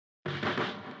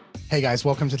Hey guys,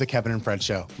 welcome to the Kevin and Fred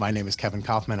Show. My name is Kevin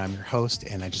Kaufman. I'm your host,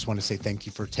 and I just want to say thank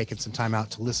you for taking some time out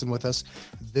to listen with us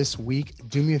this week.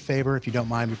 Do me a favor, if you don't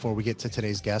mind, before we get to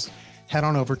today's guest, head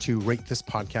on over to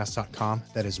ratethispodcast.com.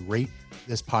 That is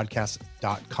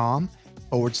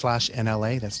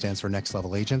ratethispodcast.com/NLA. That stands for Next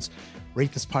Level Agents.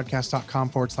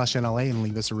 ratethispodcast.com/NLA and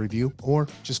leave us a review, or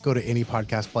just go to any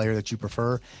podcast player that you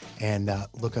prefer and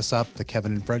look us up, The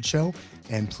Kevin and Fred Show,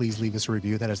 and please leave us a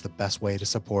review. That is the best way to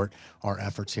support our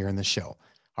efforts here in the show.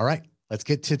 All right, let's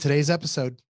get to today's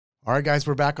episode. All right, guys,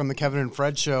 we're back on The Kevin and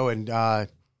Fred Show, and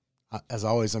as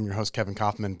always, I'm your host, Kevin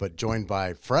Kaufman, but joined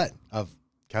by Fred of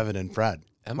Kevin and Fred.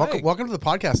 Welcome to the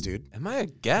podcast, dude. Am I a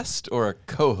guest or a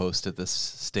co-host at this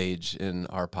stage in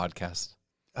our podcast?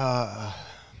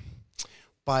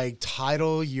 By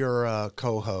title, you're a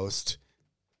co-host.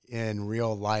 In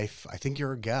real life, I think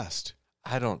you're a guest.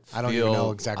 I don't even know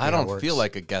exactly I how it don't works. feel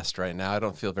like a guest right now. I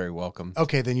don't feel very welcome.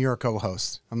 Okay, then you're a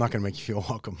co-host. I'm not going to make you feel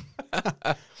welcome.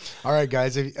 All right,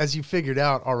 guys, as you figured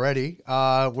out already,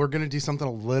 we're going to do something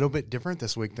a little bit different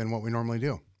this week than what we normally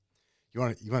do. You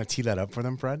want to tee that up for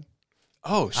them, Fred?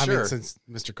 Oh, sure. I mean, since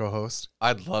Mr. Co-host.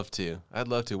 I'd love to.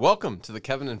 Welcome to the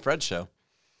Kevin and Fred Show.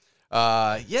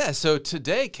 So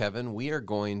today, Kevin, we are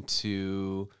going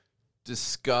to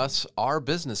discuss our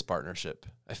business partnership.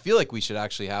 I feel like we should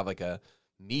actually have like a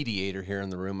mediator here in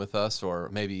the room with us, or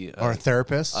maybe or a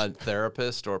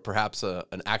therapist, or perhaps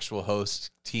an actual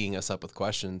host teeing us up with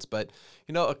questions. But,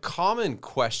 a common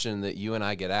question that you and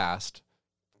I get asked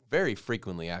very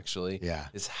frequently, actually,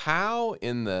 is how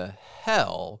in the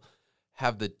hell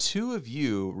have the two of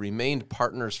you remained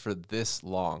partners for this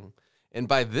long? And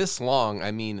by this long,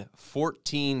 I mean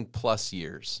 14 plus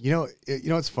years.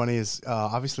 What's funny is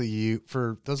obviously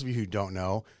for those of you who don't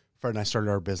know, Fred and I started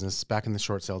our business back in the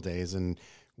short sale days, and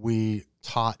we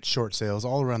taught short sales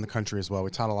all around the country as well.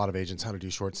 We taught a lot of agents how to do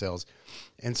short sales.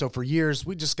 And so for years,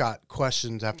 we just got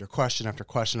questions after question after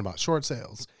question about short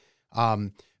sales.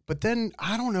 But then,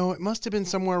 I don't know, it must have been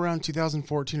somewhere around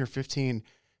 2014 or 15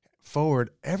 forward.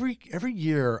 Every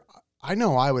year, I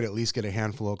know I would at least get a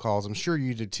handful of calls. I'm sure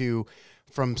you did too,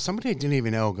 from somebody I didn't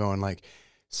even know, going like,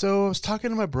 so I was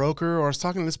talking to my broker, or I was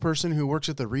talking to this person who works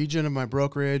at the region of my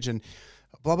brokerage, and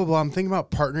blah, blah, blah. I'm thinking about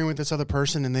partnering with this other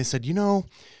person. And they said,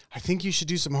 I think you should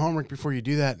do some homework before you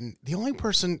do that. And the only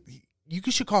person, you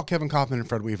should call Kevin Kaufman and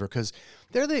Fred Weaver, because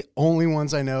they're the only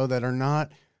ones I know that they're not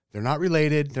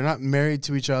related. They're not married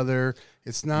to each other.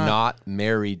 It's not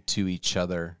married to each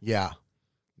other. Yeah.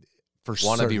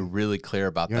 Want to be really clear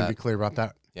about that. You want to be clear about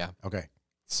that? Yeah. Okay.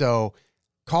 So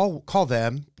call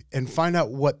them and find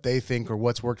out what they think or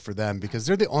what's worked for them, because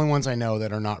they're the only ones I know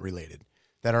that are not related,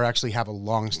 that are actually have a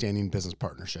long-standing business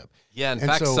partnership. Yeah, in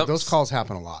fact, those calls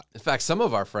happen a lot. In fact, some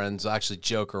of our friends actually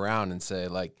joke around and say,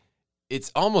 like,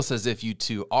 it's almost as if you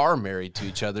two are married to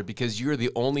each other, because you're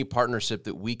the only partnership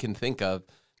that we can think of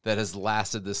that has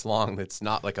lasted this long, that's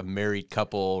not like a married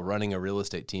couple running a real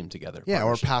estate team together. Yeah,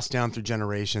 or passed down through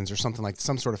generations or something, like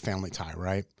some sort of family tie,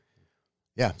 right?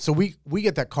 Yeah, so we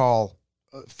get that call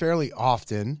fairly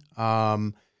often,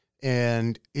 and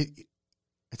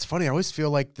it's funny. I always feel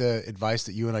like the advice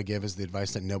that you and I give is the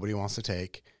advice that nobody wants to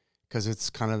take, because it's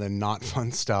kind of the not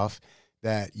fun stuff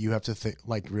that you have to think,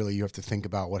 like, really you have to think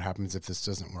about what happens if this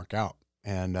doesn't work out.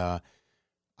 And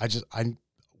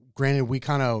granted,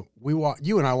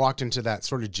 you and I walked into that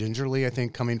sort of gingerly, I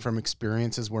think, coming from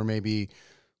experiences where maybe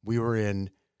we were in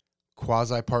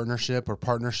quasi-partnership or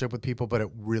partnership with people, but it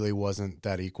really wasn't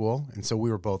that equal. And so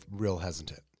we were both real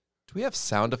hesitant. Do we have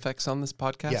sound effects on this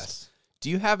podcast? Yes. Do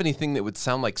you have anything that would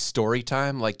sound like story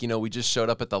time? Like, we just showed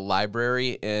up at the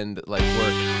library and like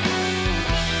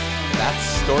that's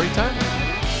story time?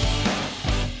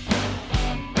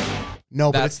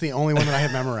 No, but it's the only one that I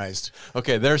have memorized.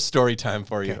 Okay, there's story time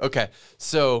for you. Okay,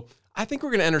 so I think we're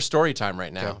going to enter story time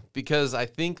right now, because I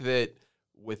think that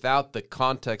without the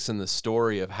context and the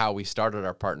story of how we started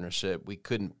our partnership, we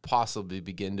couldn't possibly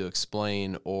begin to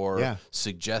explain or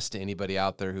suggest to anybody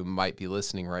out there who might be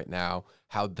listening right now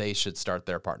how they should start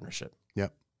their partnership.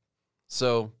 Yep.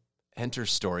 So enter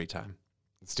story time.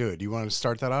 Let's do it. Do you want to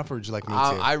start that off, or would you like me to?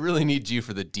 I really need you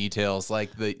for the details,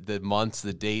 like the months,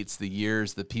 the dates, the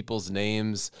years, the people's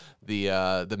names,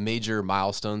 the major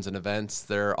milestones and events.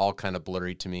 They're all kind of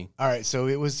blurry to me. All right, so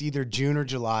it was either June or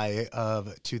July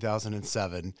of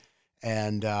 2007,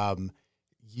 and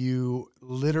you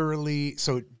literally.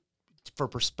 So, for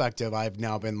perspective, I've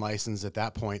now been licensed at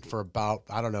that point for about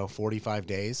 45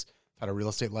 days. I've had a real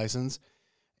estate license,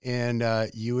 and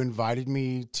you invited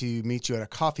me to meet you at a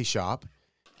coffee shop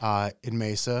in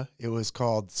Mesa. It was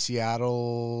called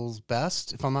Seattle's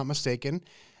Best, if I'm not mistaken.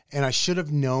 And I should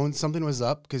have known something was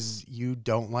up because you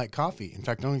don't like coffee. In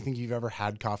fact, I don't think you've ever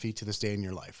had coffee to this day in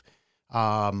your life.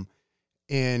 And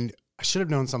I should have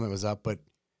known something was up, but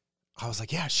I was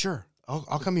like, yeah, sure.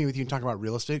 I'll come in with you and talk about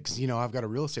real estate because, I've got a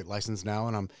real estate license now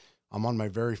and I'm on my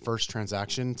very first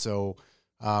transaction. So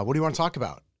what do you want to talk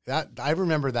about? I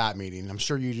remember that meeting. I'm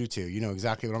sure you do too. You know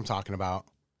exactly what I'm talking about.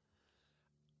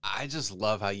 I just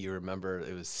love how you remember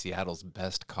it was Seattle's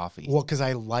best coffee. Well, because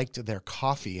I liked their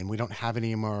coffee, and we don't have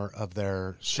any more of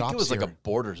their shops. I think it was here. Like a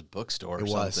Borders bookstore or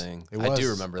something. It was. I do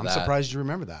remember that. I'm surprised you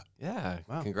remember that. Yeah.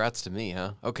 Wow. Congrats to me,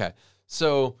 huh? Okay.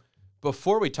 So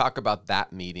before we talk about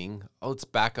that meeting, let's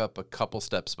back up a couple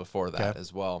steps before that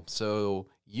as well. So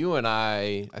you and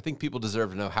I think people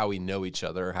deserve to know how we know each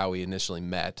other, how we initially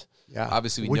met. Yeah.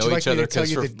 Obviously, we know each other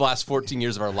because for the last 14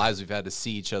 years of our lives, we've had to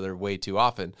see each other way too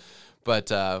often.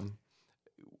 But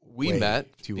we met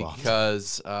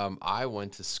because I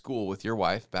went to school with your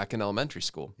wife back in elementary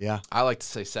school. Yeah. I like to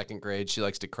say second grade. She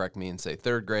likes to correct me and say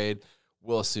third grade.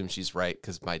 We'll assume she's right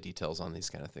because my details on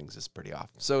these kind of things is pretty off.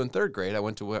 So in third grade, I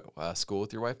went to school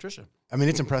with your wife, Trisha. I mean,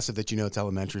 it's impressive that it's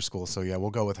elementary school. So, yeah,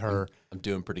 we'll go with her. I'm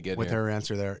doing pretty good with her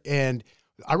answer there. And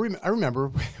I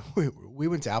remember we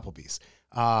went to Applebee's.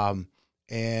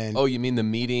 And you mean the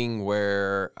meeting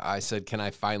where I said, can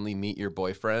I finally meet your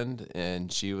boyfriend? And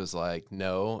she was like,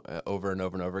 no, over and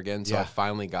over and over again. So I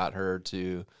finally got her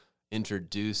to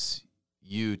introduce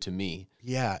you to me.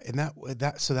 Yeah. And that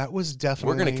was definitely.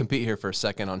 We're going to compete here for a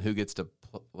second on who gets to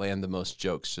land the most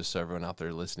jokes, just so everyone out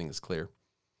there listening is clear.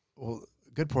 Well,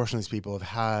 a good portion of these people have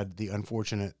had the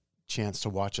unfortunate chance to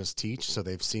watch us teach. So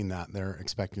they've seen that. They're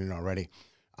expecting it already.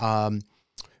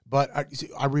 But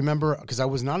I remember because I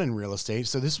was not in real estate.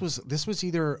 So this was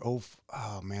either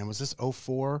was this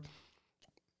 04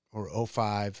 or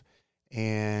 05?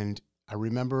 And I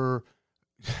remember,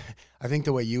 I think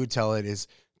the way you would tell it is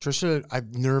Trisha, I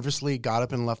nervously got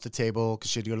up and left the table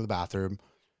because she had to go to the bathroom.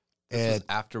 This was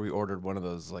after we ordered one of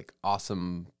those like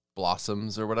awesome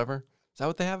blossoms or whatever. Is that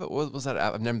what they have? What was that?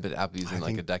 I've never been to Applebee's in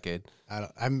like a decade. I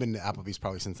haven't been to Applebee's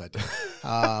probably since that day.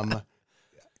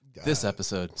 This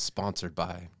episode sponsored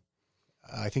by.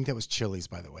 I think that was Chili's,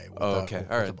 by the way. All right.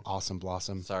 The awesome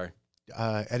blossom. Sorry.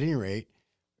 At any rate,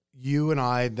 you and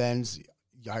I then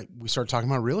we started talking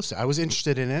about real estate. I was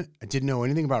interested in it. I didn't know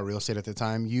anything about real estate at the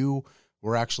time. You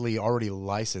were actually already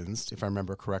licensed, if I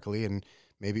remember correctly, and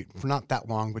maybe for not that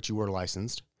long, but you were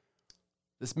licensed.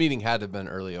 This meeting had to have been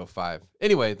early 05.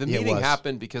 Anyway, the meeting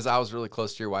happened because I was really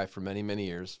close to your wife for many, many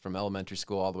years, from elementary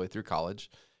school all the way through college.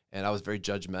 And I was very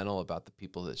judgmental about the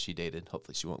people that she dated.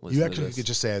 Hopefully she won't listen to this. You actually could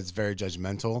just say it's very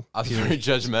judgmental. I was very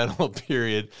judgmental,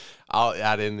 period. I'll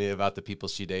add in about the people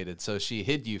she dated. So she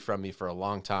hid you from me for a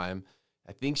long time.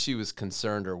 I think she was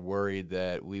concerned or worried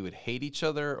that we would hate each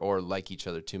other or like each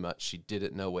other too much. She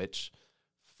didn't know which.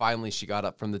 Finally, she got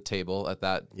up from the table at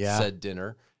that said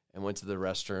dinner and went to the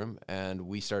restroom, and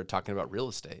we started talking about real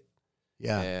estate.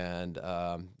 Yeah. And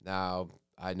now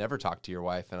I never talk to your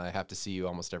wife, and I have to see you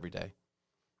almost every day.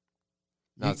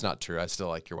 No, it's not true. I still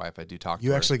like your wife. I do talk to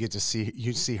her. You actually get to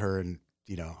see her and,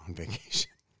 on vacation.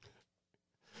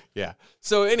 Yeah.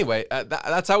 So anyway,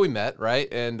 that's how we met, right?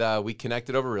 And we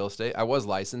connected over real estate. I was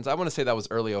licensed. I want to say that was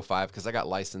early 05 because I got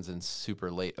licensed in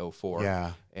super late 04.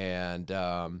 Yeah. And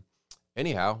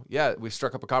anyhow, we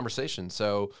struck up a conversation.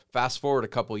 So fast forward a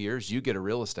couple years, you get a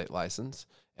real estate license.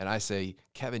 And I say,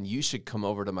 Kevin, you should come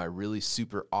over to my really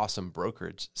super awesome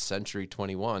brokerage, Century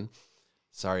 21.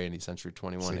 Sorry, any Century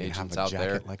 21 agents out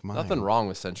there. Like mine. Nothing wrong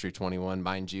with Century 21,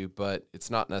 mind you, but it's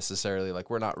not necessarily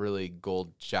we're not really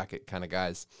gold jacket kind of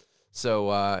guys.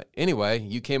 So anyway,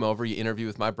 you came over, you interviewed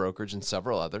with my brokerage and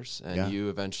several others, and you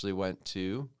eventually went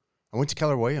to... I went to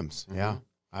Keller Williams,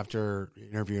 after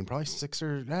interviewing probably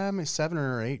 7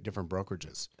 or 8 different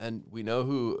brokerages. And we know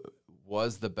who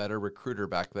was the better recruiter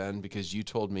back then because you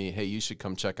told me, hey, you should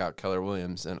come check out Keller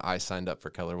Williams, and I signed up for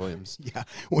Keller Williams. Yeah,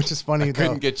 which is funny. I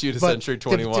couldn't get you to Century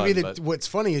 21. To me, what's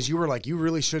funny is you were like, you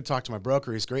really should talk to my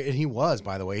broker. He's great. And he was,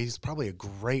 by the way. He's probably a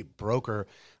great broker.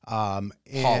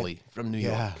 Paulie from New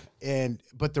York.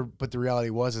 But the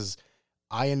reality is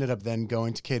I ended up then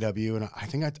going to KW, and I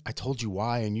think I told you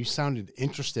why, and you sounded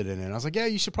interested in it. And I was like, yeah,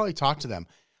 you should probably talk to them.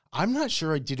 I'm not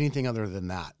sure I did anything other than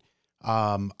that.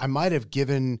 I might have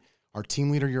given our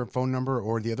team leader your phone number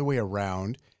or the other way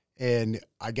around, and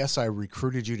I guess I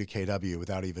recruited you to KW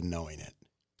without even knowing it.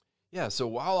 Yeah, so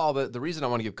while all the reason I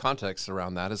want to give context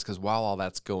around that is because while all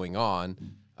that's going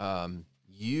on,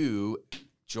 you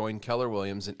join Keller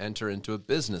Williams and enter into a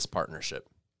business partnership.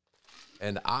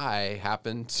 And I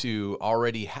happen to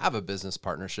already have a business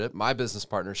partnership. My business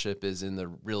partnership is in the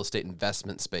real estate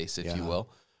investment space, if you will.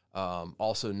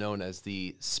 also known as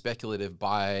the speculative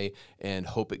buy and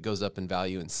hope it goes up in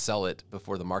value and sell it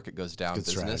before the market goes down good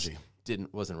business. Strategy.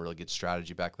 Wasn't a really good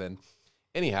strategy back then.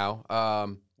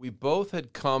 Anyhow, we both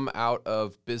had come out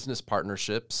of business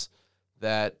partnerships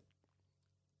that,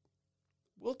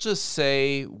 we'll just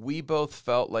say, we both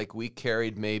felt like we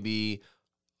carried maybe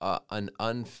an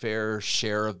unfair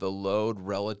share of the load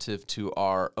relative to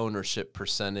our ownership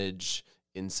percentage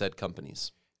in said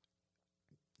companies.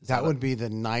 That would be the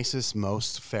nicest,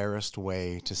 most fairest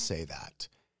way to say that.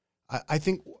 I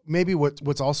think maybe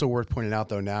what's also worth pointing out,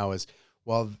 though, now is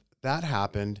while that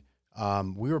happened,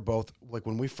 we were both, like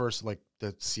when we first, like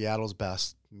the Seattle's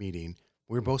Best meeting,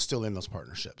 we were both still in those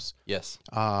partnerships. Yes.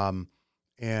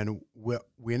 And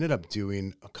we ended up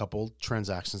doing a couple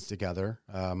transactions together.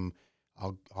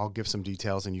 I'll give some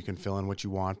details and you can fill in what you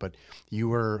want. But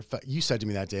you said to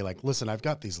me that day, like, listen, I've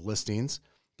got these listings.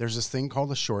 There's this thing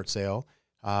called a short sale,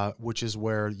 which is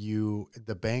where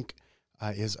the bank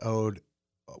is owed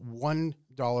 $1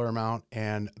 amount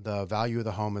and the value of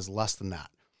the home is less than that.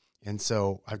 And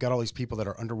so I've got all these people that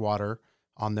are underwater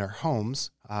on their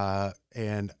homes,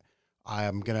 and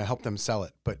I'm going to help them sell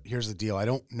it. But here's the deal. I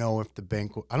don't know if the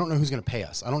bank, I don't know who's going to pay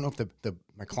us. I don't know if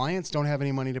my clients don't have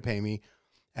any money to pay me,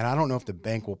 and I don't know if the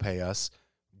bank will pay us.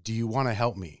 Do you want to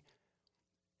help me?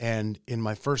 And in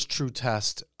my first true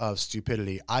test of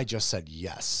stupidity, I just said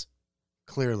yes.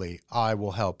 Clearly, I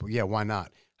will help. Yeah, why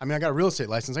not? I mean, I got a real estate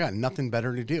license. I got nothing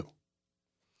better to do.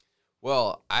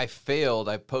 Well, I failed.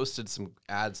 I posted some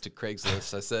ads to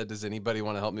Craigslist. I said, does anybody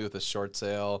want to help me with a short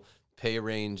sale? Pay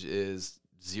range is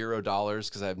 $0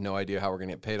 because I have no idea how we're going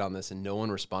to get paid on this, and no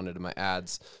one responded to my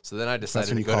ads. So then I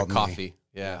decided to go to coffee.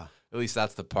 Yeah. At least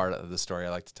that's the part of the story I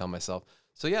like to tell myself.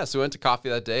 So we went to coffee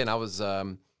that day, and I was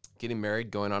getting married,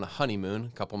 going on a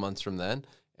honeymoon a couple months from then.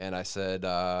 And I said,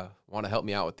 want to help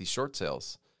me out with these short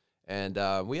sales?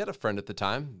 And we had a friend at the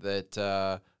time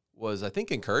that was, I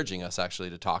think, encouraging us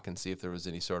actually to talk and see if there was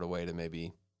any sort of way to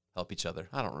maybe help each other.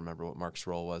 I don't remember what Mark's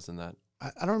role was in that.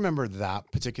 I don't remember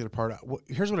that particular part.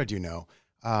 Here's what I do know.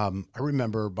 I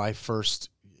remember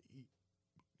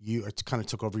you kind of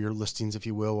took over your listings, if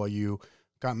you will, while you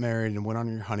got married and went on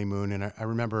your honeymoon. And I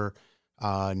remember we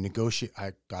got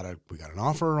an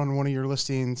offer on one of your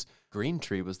listings. Green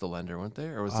Tree was the lender, weren't they?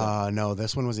 Or was no,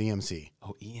 this one was EMC.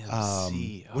 Oh,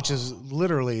 EMC. Which is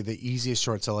literally the easiest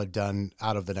short sale I'd done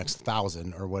out of the next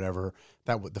 1,000 or whatever.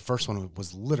 The first one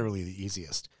was literally the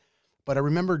easiest. But I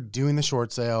remember doing the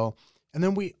short sale, and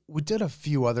then we did a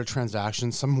few other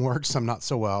transactions. Some worked, some not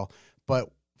so well. But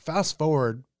fast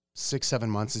forward 6-7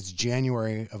 months, it's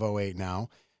January of 2008 now,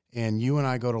 and you and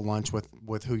I go to lunch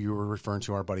with who you were referring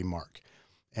to, our buddy Mark.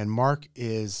 And Mark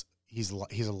he's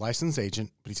a licensed agent,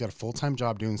 but he's got a full-time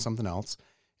job doing something else.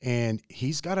 And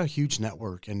he's got a huge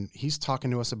network, and he's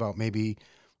talking to us about maybe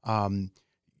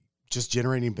just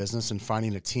generating business and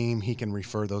finding a team he can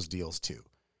refer those deals to.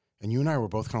 And you and I were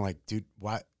both kind of like, dude,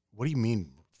 what do you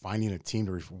mean finding a team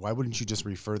to refer? Why wouldn't you just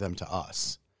refer them to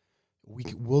us? We're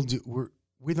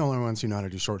the only ones who know how to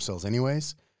do short sales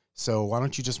anyways. So why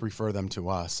don't you just refer them to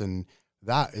us? And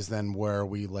that is then where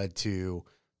we led to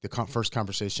the first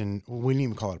conversation. We didn't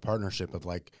even call it a partnership of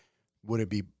like,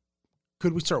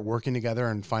 could we start working together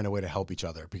and find a way to help each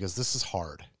other? Because this is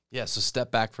hard. Yeah. So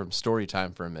step back from story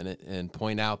time for a minute and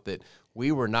point out that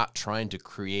we were not trying to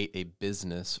create a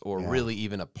business or really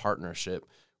even a partnership.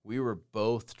 We were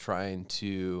both trying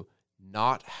to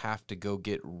not have to go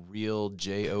get real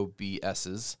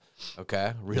jobs,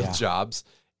 real jobs.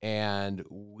 And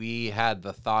we had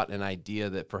the thought and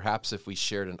idea that perhaps if we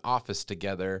shared an office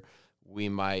together, we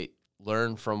might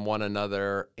learn from one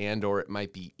another, and or it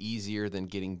might be easier than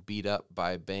getting beat up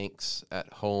by banks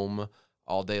at home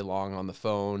all day long on the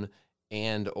phone,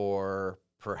 and or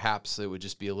perhaps it would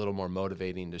just be a little more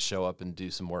motivating to show up and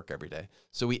do some work every day.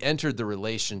 So we entered the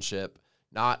relationship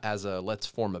not as a let's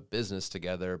form a business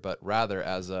together, but rather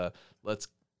as a let's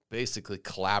basically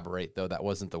collaborate, though that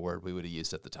wasn't the word we would have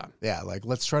used at the time. Yeah, like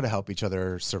let's try to help each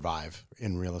other survive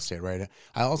in real estate, right?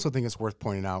 I also think it's worth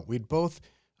pointing out, we'd both,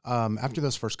 after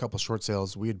those first couple short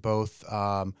sales, we had both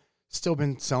still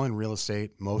been selling real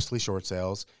estate, mostly short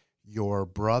sales. Your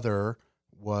brother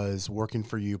was working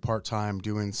for you part-time,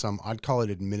 doing some, I'd call it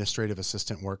administrative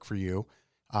assistant work for you.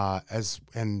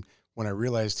 And when I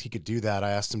realized he could do that,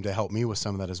 I asked him to help me with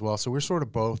some of that as well. So we're sort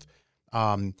of both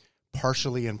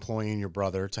partially employing your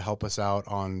brother to help us out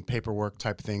on paperwork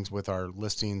type things with our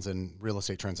listings and real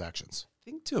estate transactions.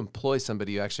 I think to employ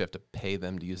somebody, you actually have to pay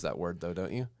them to use that word, though,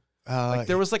 don't you? Like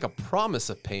there was like a promise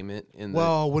of payment in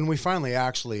when we finally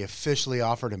actually officially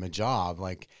offered him a job,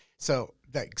 so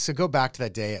go back to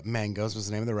that day at Mango's was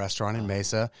the name of the restaurant in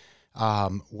Mesa.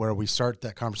 where we start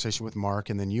that conversation with Mark,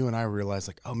 and then you and I realize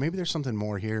like, oh, maybe there's something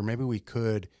more here. Maybe we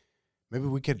could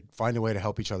find a way to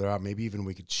help each other out. Maybe even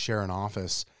we could share an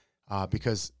office,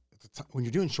 because when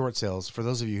you're doing short sales, for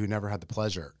those of you who never had the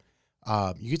pleasure,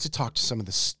 you get to talk to some of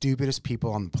the stupidest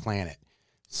people on the planet,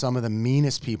 some of the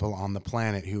meanest people on the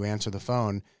planet who answer the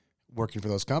phone working for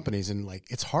those companies. And like,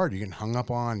 it's hard. You're getting hung up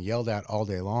on, yelled at all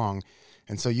day long.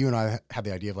 And so you and I had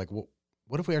the idea of like, well,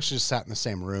 what if we actually just sat in the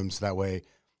same room so that way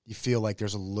you feel like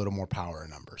there's a little more power in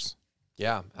numbers?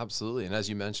 Yeah, absolutely. And as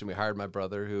you mentioned, we hired my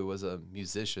brother who was a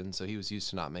musician, so he was used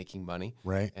to not making money.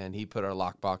 Right. And he put our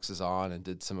lock boxes on and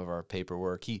did some of our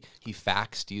paperwork. He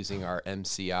faxed using our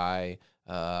MCI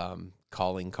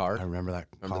calling card. I remember that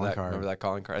card. Remember that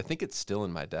calling card? I think it's still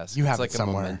in my desk. You it's have like it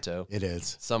somewhere. A memento. It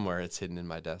is. Somewhere it's hidden in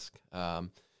my desk.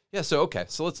 Yeah, so okay.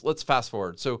 So let's fast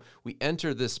forward. So we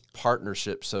enter this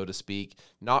partnership, so to speak,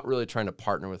 not really trying to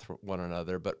partner with one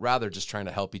another, but rather just trying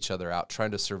to help each other out,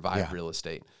 trying to survive real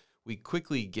estate. We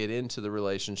quickly get into the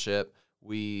relationship.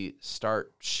 We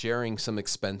start sharing some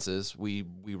expenses. We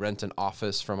rent an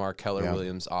office from our Keller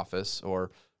Williams office,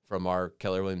 or from our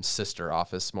Keller Williams sister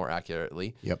office, more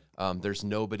accurately. Yep. There's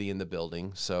nobody in the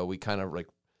building, so we kind of like,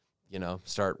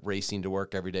 start racing to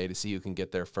work every day to see who can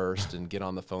get there first and get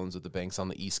on the phones with the banks on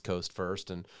the East Coast first.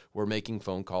 And we're making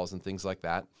phone calls and things like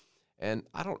that. And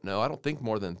I don't think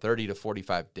more than 30 to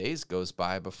 45 days goes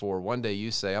by before one day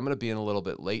you say, I'm going to be in a little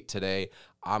bit late today.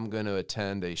 I'm going to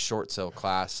attend a short sale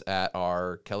class at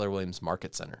our Keller Williams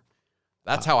Market Center.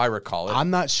 That's how I recall it.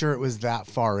 I'm not sure it was that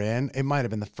far in. It might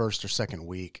have been the first or second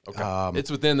week. Okay.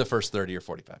 It's within the first 30 or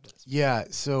 45 days. Yeah.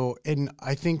 So, and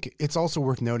I think it's also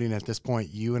worth noting at this point,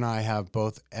 you and I have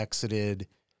both exited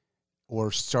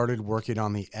or started working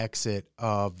on the exit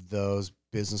of those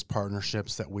business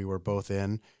partnerships that we were both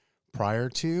in prior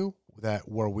to that,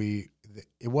 where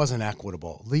it wasn't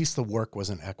equitable. At least the work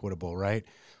wasn't equitable, right?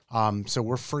 So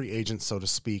we're free agents, so to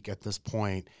speak, at this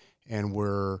point, and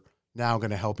we're now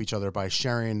going to help each other by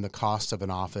sharing the cost of an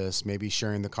office, maybe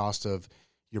sharing the cost of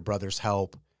your brother's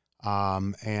help,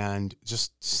 and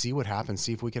just see what happens,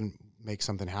 see if we can make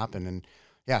something happen. And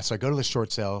yeah, so I go to the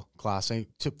short sale class.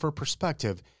 For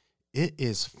perspective, it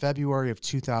is February of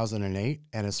 2008,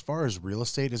 and as far as real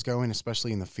estate is going,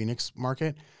 especially in the Phoenix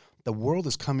market, the world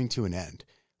is coming to an end.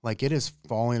 Like, it is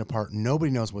falling apart.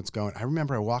 Nobody knows what's going. I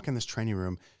remember I walk in this training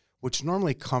room, which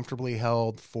normally comfortably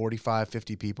held 45,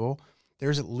 50 people.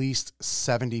 There's at least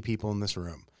 70 people in this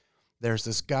room. There's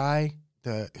this guy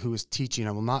who was teaching.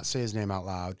 I will not say his name out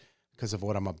loud because of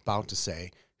what I'm about to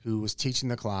say, who was teaching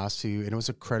the class, and it was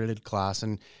a accredited class.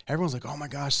 And everyone's like, oh my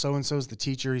gosh, so-and-so is the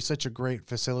teacher. He's such a great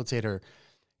facilitator.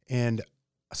 And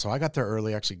so I got there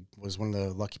early, actually was one of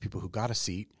the lucky people who got a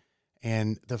seat.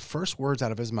 And the first words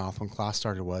out of his mouth when class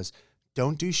started was,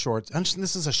 don't do shorts. Understand,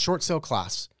 this is a short sale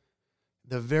class.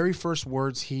 The very first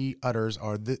words he utters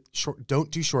are, don't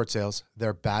do short sales.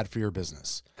 They're bad for your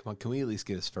business. Come on, can we at least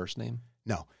get his first name?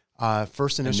 No.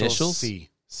 First initials?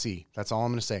 C. That's all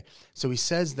I'm going to say. So he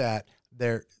says that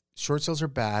short sales are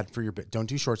bad for your, don't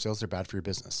do short sales. They're bad for your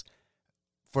business.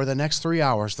 For the next 3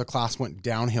 hours, the class went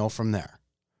downhill from there.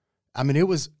 I mean, it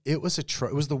was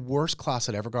the worst class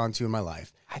I'd ever gone to in my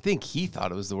life. I think he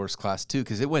thought it was the worst class too,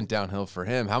 because it went downhill for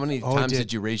him. How many times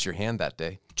did you raise your hand that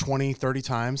day? 20, 30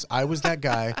 times. I was that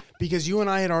guy because you and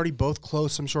I had already both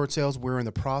closed some short sales. We were in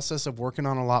the process of working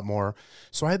on a lot more.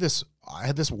 So I had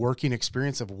this working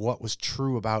experience of what was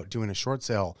true about doing a short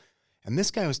sale. And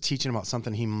this guy was teaching about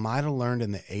something he might have learned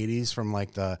in the 80s from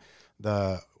like the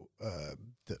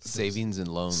savings and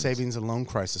loan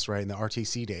crisis, right? In the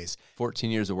RTC days.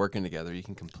 14 years of working together, you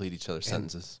can complete each other's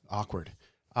sentences. Awkward.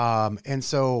 And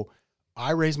so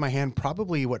I raised my hand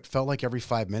probably what felt like every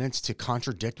 5 minutes to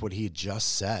contradict what he had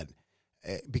just said,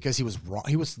 because he was wrong.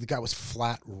 The guy was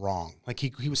flat wrong. Like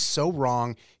he was so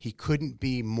wrong, he couldn't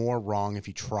be more wrong if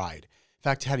he tried. In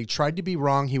fact, had he tried to be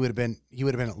wrong, he would have been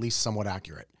at least somewhat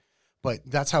accurate. But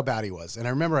that's how bad he was. And I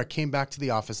remember I came back to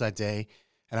the office that day,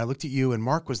 and I looked at you, and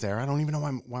Mark was there. I don't even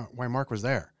know why Mark was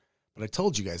there, but I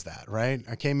told you guys that, right?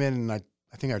 I came in, and I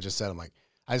think I just said, I'm like,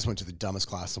 I just went to the dumbest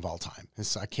class of all time. And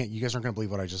so you guys aren't going to believe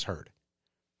what I just heard.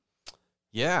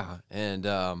 Yeah, and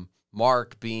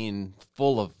Mark being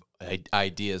full of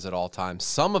ideas at all times,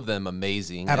 some of them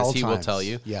amazing, as he will tell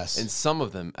you, yes, and some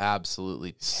of them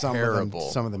absolutely terrible.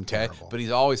 Some of them terrible. But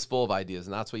he's always full of ideas,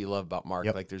 and that's what you love about Mark.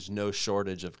 Yep. Like, there's no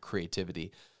shortage of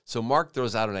creativity. So Mark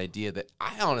throws out an idea that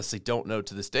I honestly don't know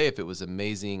to this day if it was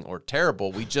amazing or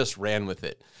terrible. We just ran with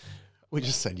it. We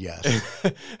just said yes.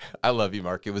 I love you,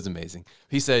 Mark. It was amazing.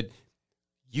 He said,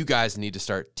 you guys need to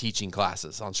start teaching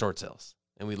classes on short sales.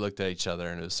 And we looked at each other,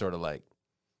 and it was sort of like,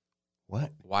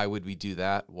 What? Why would we do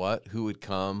that? Who would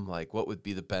come? Like, what would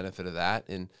be the benefit of that?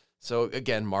 And so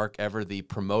again, Mark, ever the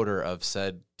promoter of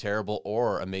said terrible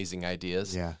or amazing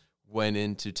ideas, went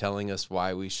into telling us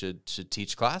why we should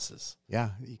teach classes. Yeah,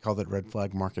 he called it red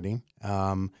flag marketing.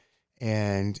 And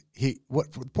the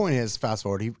point is, fast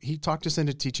forward, he talked us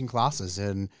into teaching classes,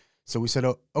 and so we said,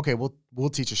 oh, okay, we'll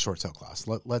teach a short sale class.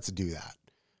 Let's do that.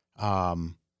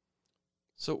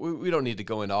 So we don't need to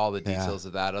go into all the details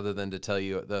of that, other than to tell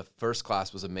you the first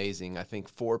class was amazing. I think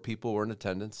 4 people were in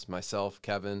attendance: myself,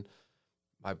 Kevin,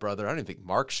 my brother. I don't even think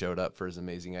Mark showed up for his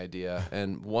amazing idea.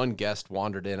 And one guest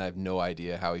wandered in. I have no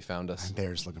idea how he found us.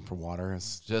 They're just looking for water.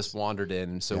 Just wandered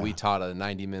in. So we taught a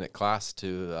 90-minute class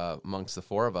to amongst the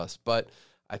 4 of us. But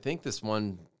I think this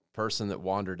one person that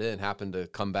wandered in happened to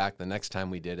come back the next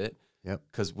time we did it. Yep.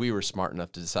 Because we were smart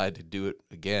enough to decide to do it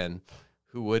again.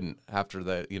 Who wouldn't, after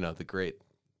the great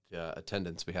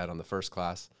attendance we had on the first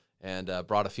class, and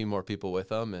brought a few more people with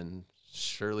them, and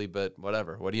surely, but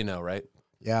whatever. What do you know, right?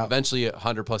 Yeah. Eventually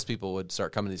 100+ people would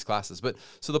start coming to these classes. But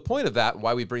so the point of that,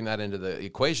 why we bring that into the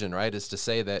equation, right, is to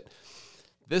say that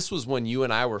this was when you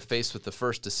and I were faced with the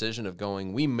first decision of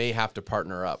going, we may have to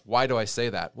partner up. Why do I say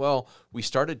that? Well, we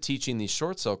started teaching these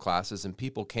short sale classes, and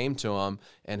people came to them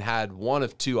and had one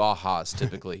of 2 ahas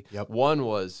typically. Yep. One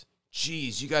was,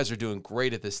 geez, you guys are doing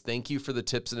great at this. Thank you for the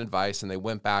tips and advice. And they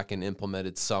went back and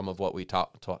implemented some of what we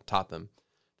taught them.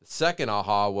 The second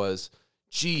aha was,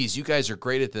 geez, you guys are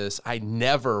great at this. I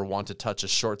never want to touch a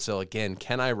short sale again.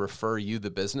 Can I refer you the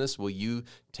business? Will you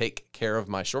take care of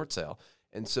my short sale?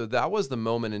 And so that was the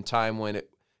moment in time when it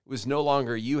was no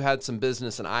longer you had some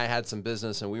business and I had some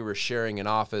business, and we were sharing an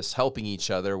office, helping each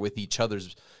other with each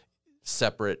other's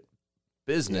separate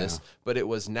business. But it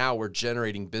was, now we're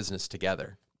generating business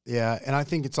together. Yeah, and I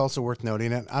think it's also worth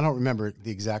noting, and I don't remember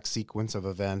the exact sequence of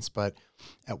events, but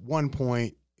at one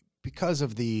point, because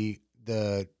of the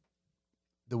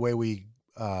way we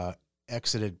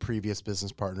exited previous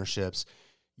business partnerships,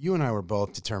 you and I were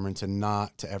both determined to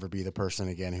not to ever be the person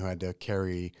again who had to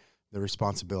carry the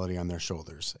responsibility on their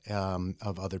shoulders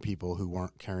of other people who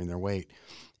weren't carrying their weight.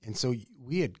 And so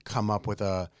we had come up with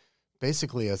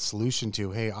basically a solution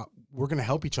to, hey, we're going to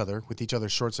help each other with each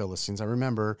other's short sale listings. I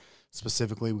remember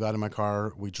specifically, we got in my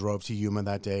car, we drove to Yuma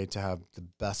that day to have the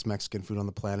best Mexican food on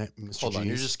the planet, Mr. Hold on, G's.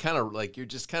 you're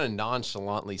just kind of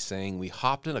nonchalantly saying we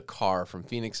hopped in a car from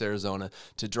Phoenix, Arizona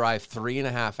to drive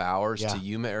 3.5 hours to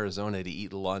Yuma, Arizona to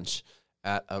eat lunch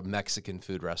at a Mexican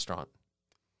food restaurant.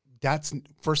 That's,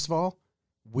 first of all,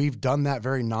 we've done that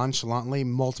very nonchalantly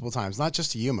multiple times, not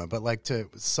just to Yuma, but like to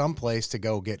some place to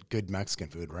go get good Mexican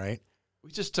food, right? We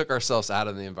just took ourselves out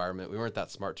of the environment. We weren't that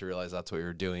smart to realize that's what we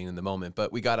were doing in the moment,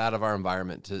 but we got out of our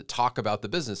environment to talk about the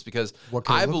business, because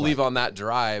I believe on that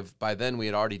drive, by then we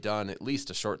had already done at least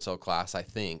a short sale class, I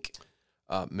think.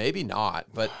 Maybe not,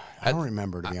 but I don't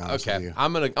remember, to be honest with you.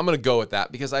 I'm gonna go with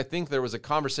that, because I think there was a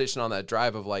conversation on that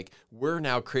drive of like, we're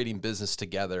now creating business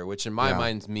together, which in my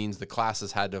mind means the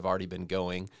classes had to have already been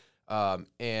going.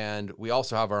 And we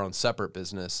also have our own separate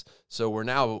business. So we're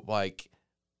now like,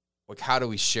 how do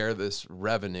we share this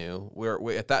revenue?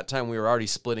 We at that time, we were already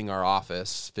splitting our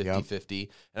office 50-50.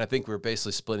 And I think we were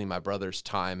basically splitting my brother's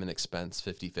time and expense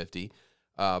 50-50.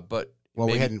 But well,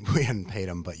 we hadn't paid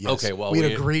him, but yes. Okay, well, we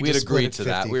had agreed to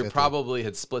that. 50-50. We probably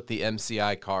had split the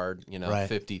MCI card,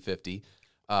 50-50.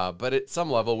 But at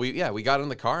some level, we got in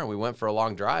the car and we went for a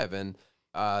long drive. And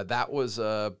that was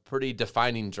a pretty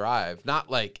defining drive.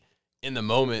 Not like in the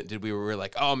moment we were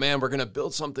like, oh man, we're going to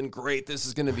build something great. This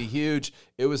is going to be huge.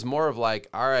 It was more of like,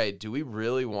 all right, do we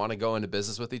really want to go into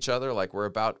business with each other? Like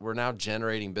we're now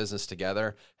generating business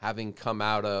together, having come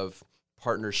out of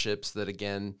partnerships that,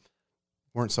 again,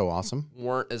 weren't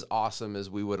as awesome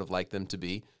as we would have liked them to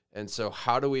be. And so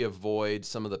how do we avoid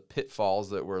some of the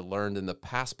pitfalls that were learned in the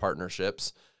past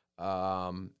partnerships,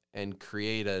 and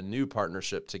create a new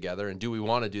partnership together? And do we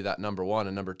want to do that, number one?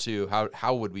 And number two,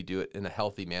 how would we do it in a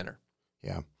healthy manner?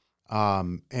 Yeah.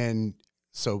 And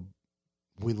so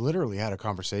we literally had a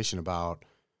conversation about,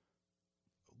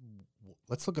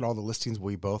 let's look at all the listings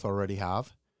we both already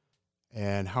have,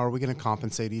 and how are we going to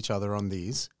compensate each other on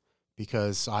these?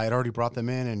 Because I had already brought them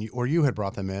in, or you had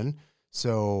brought them in.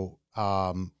 So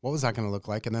what was that going to look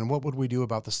like? And then what would we do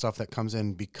about the stuff that comes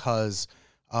in because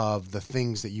of the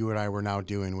things that you and I were now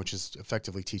doing, which is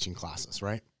effectively teaching classes,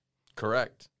 right?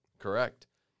 Correct.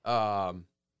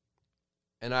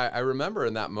 And I remember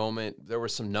in that moment, there were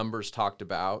some numbers talked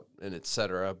about and et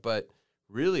cetera, but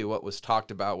really what was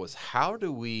talked about was how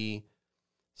do we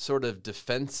sort of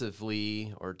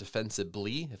defensively,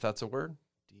 if that's a word?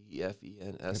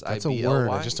 Defensible. That's a word.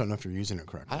 I just don't know if you're using it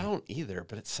correctly. I don't either,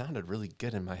 but it sounded really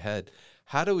good in my head.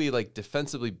 How do we like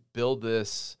defensively build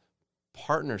this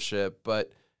partnership,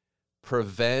 but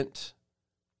prevent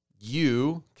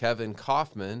you, Kevin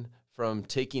Kaufman, from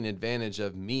taking advantage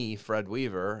of me, Fred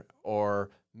Weaver, or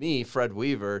me, Fred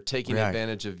Weaver, taking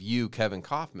advantage of you, Kevin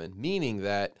Kaufman? Meaning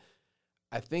that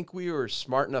I think we were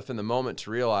smart enough in the moment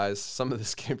to realize some of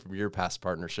this came from your past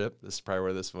partnership. This is probably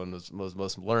where this one was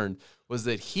most learned, was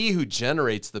that he who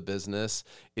generates the business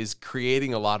is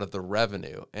creating a lot of the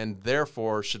revenue, and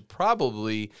therefore should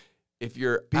probably, if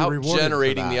you're out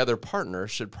generating the other partner,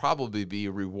 should probably be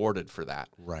rewarded for that.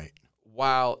 Right.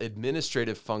 While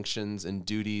administrative functions and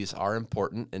duties are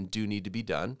important and do need to be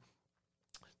done,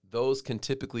 those can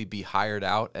typically be hired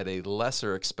out at a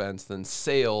lesser expense than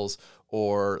sales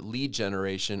or lead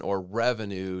generation or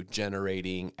revenue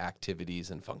generating activities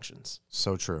and functions.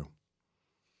 So true.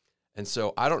 And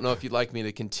so I don't know if you'd like me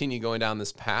to continue going down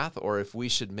this path, or if we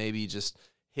should maybe just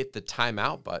hit the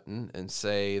timeout button and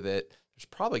say that there's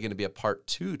probably going to be a part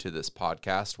 2 to this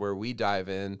podcast where we dive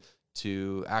in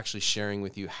to actually sharing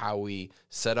with you how we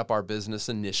set up our business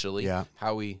initially,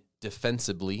 how we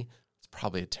defensively, it's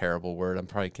probably a terrible word, I'm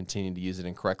probably continuing to use it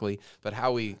incorrectly, but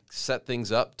how we set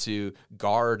things up to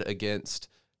guard against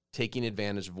taking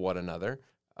advantage of one another,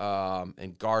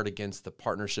 and guard against the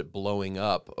partnership blowing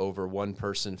up over one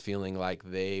person feeling like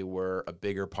they were a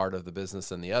bigger part of the business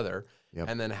than the other,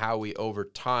 and then how we over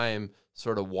time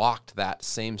sort of walked that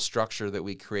same structure that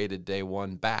we created day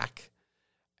one back,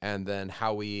 and then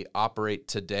how we operate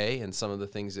today and some of the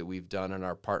things that we've done in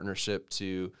our partnership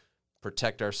to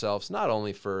protect ourselves, not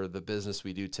only for the business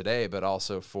we do today, but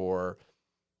also for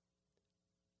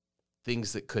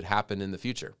things that could happen in the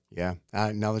future. Yeah.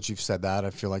 Now that you've said that,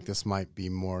 I feel like this might be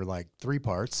more like 3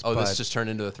 parts. Oh, this just turned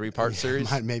into a 3-part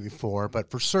series? Maybe 4, but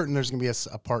for certain there's going to be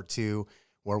a part 2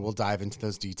 where we'll dive into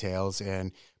those details.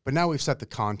 But now we've set the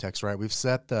context, right? We've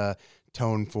set the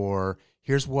tone for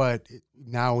here's what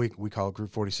now we call it Group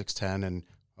 4610 and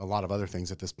a lot of other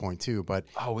things at this point too. But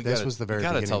this was the very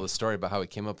beginning. We got to tell the story about how we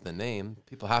came up with the name.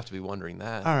 People have to be wondering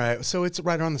that. All right. So it's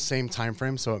right around the same time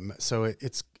frame. So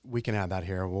it's we can add that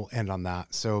here. We'll end on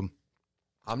that. So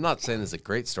I'm not saying this is a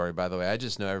great story, by the way. I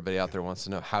just know everybody out there wants to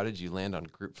know, how did you land on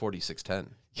Group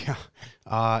 4610?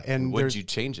 Yeah. And would you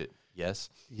change it? Yes.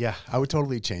 Yeah, I would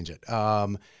totally change it.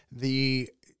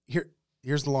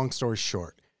 Here's the long story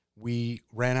short. We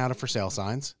ran out of for sale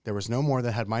signs. There was no more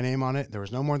that had my name on it. There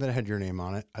was no more that had your name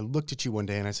on it. I looked at you one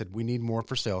day and I said, we need more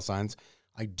for sale signs.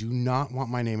 I do not want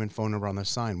my name and phone number on the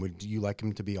sign. Would you like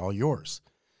them to be all yours?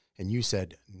 And you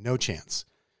said, no chance.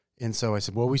 And so I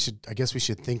said, well, I guess we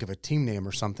should think of a team name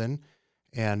or something.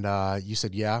 And you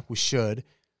said, yeah, we should.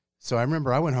 So I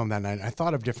remember I went home that night and I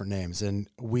thought of different names, and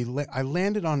I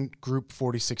landed on Group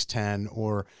 4610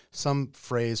 or some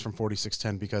phrase from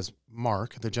 4610 because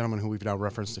Mark, the gentleman who we've now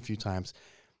referenced a few times,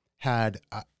 I'm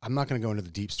not going to go into the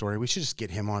deep story. We should just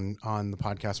get him on the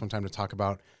podcast one time to talk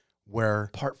about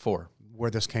Part 4,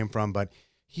 where this came from. But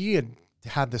he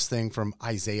had this thing from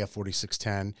Isaiah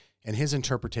 4610, and his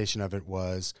interpretation of it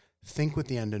was think with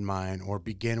the end in mind or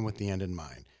begin with the end in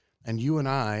mind. And you and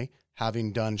I,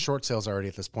 having done short sales already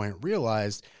at this point,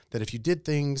 realized that if you did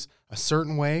things a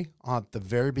certain way at the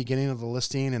very beginning of the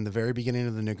listing and the very beginning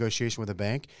of the negotiation with a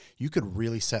bank, you could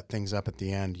really set things up at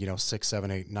the end, 6,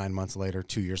 7, 8, 9 months later,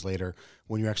 2 years later,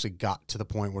 when you actually got to the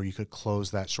point where you could close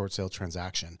that short sale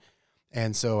transaction.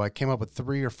 And so I came up with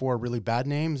 3 or 4 really bad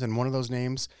names, and one of those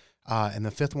names, and the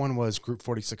 5th one was Group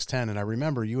 4610. And I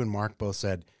remember you and Mark both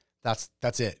said,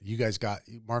 that's it.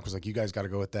 Mark was like, you guys got to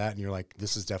go with that. And you're like,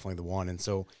 this is definitely the one. And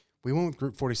so we went with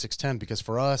Group 4610 because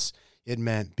for us, it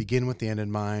meant begin with the end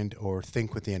in mind or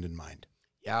think with the end in mind.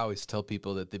 Yeah, I always tell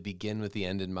people that the begin with the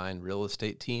end in mind real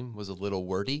estate team was a little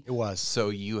wordy. It was. So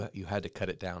you had to cut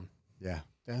it down. Yeah.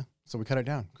 So we cut it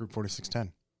down, Group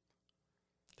 4610.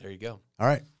 There you go. All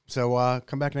right. So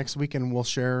come back next week and we'll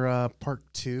share Part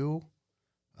 2.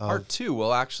 Part 2,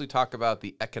 we'll actually talk about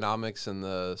the economics and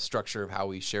the structure of how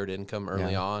we shared income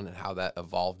early on and how that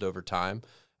evolved over time.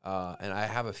 And I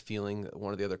have a feeling that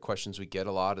one of the other questions we get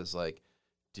a lot is like,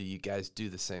 do you guys do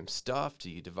the same stuff?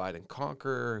 Do you divide and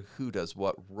conquer? Who does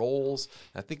what roles?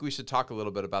 And I think we should talk a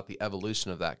little bit about the evolution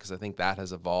of that, because I think that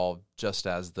has evolved just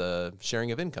as the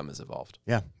sharing of income has evolved.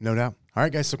 Yeah, no doubt. All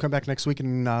right, guys, so come back next week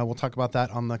and we'll talk about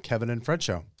that on the Kevin and Fred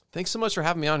Show. Thanks so much for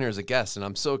having me on here as a guest, and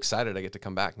I'm so excited I get to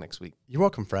come back next week. You're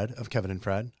welcome, Fred, of Kevin and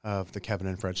Fred, of the Kevin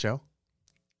and Fred Show.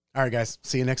 All right, guys,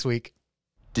 see you next week.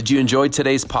 Did you enjoy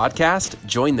today's podcast?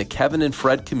 Join the Kevin and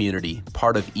Fred community,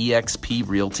 part of eXp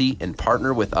Realty, and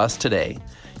partner with us today.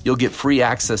 You'll get free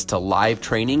access to live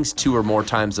trainings 2 or more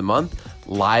times a month,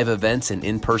 live events and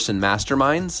in-person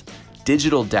masterminds,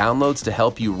 digital downloads to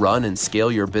help you run and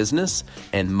scale your business,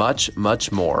 and much,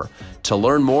 much more. To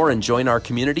learn more and join our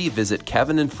community, visit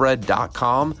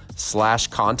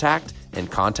kevinandfred.com/contact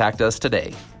and contact us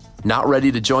today. Not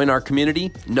ready to join our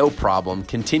community? No problem.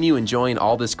 Continue enjoying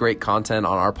all this great content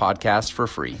on our podcast for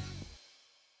free.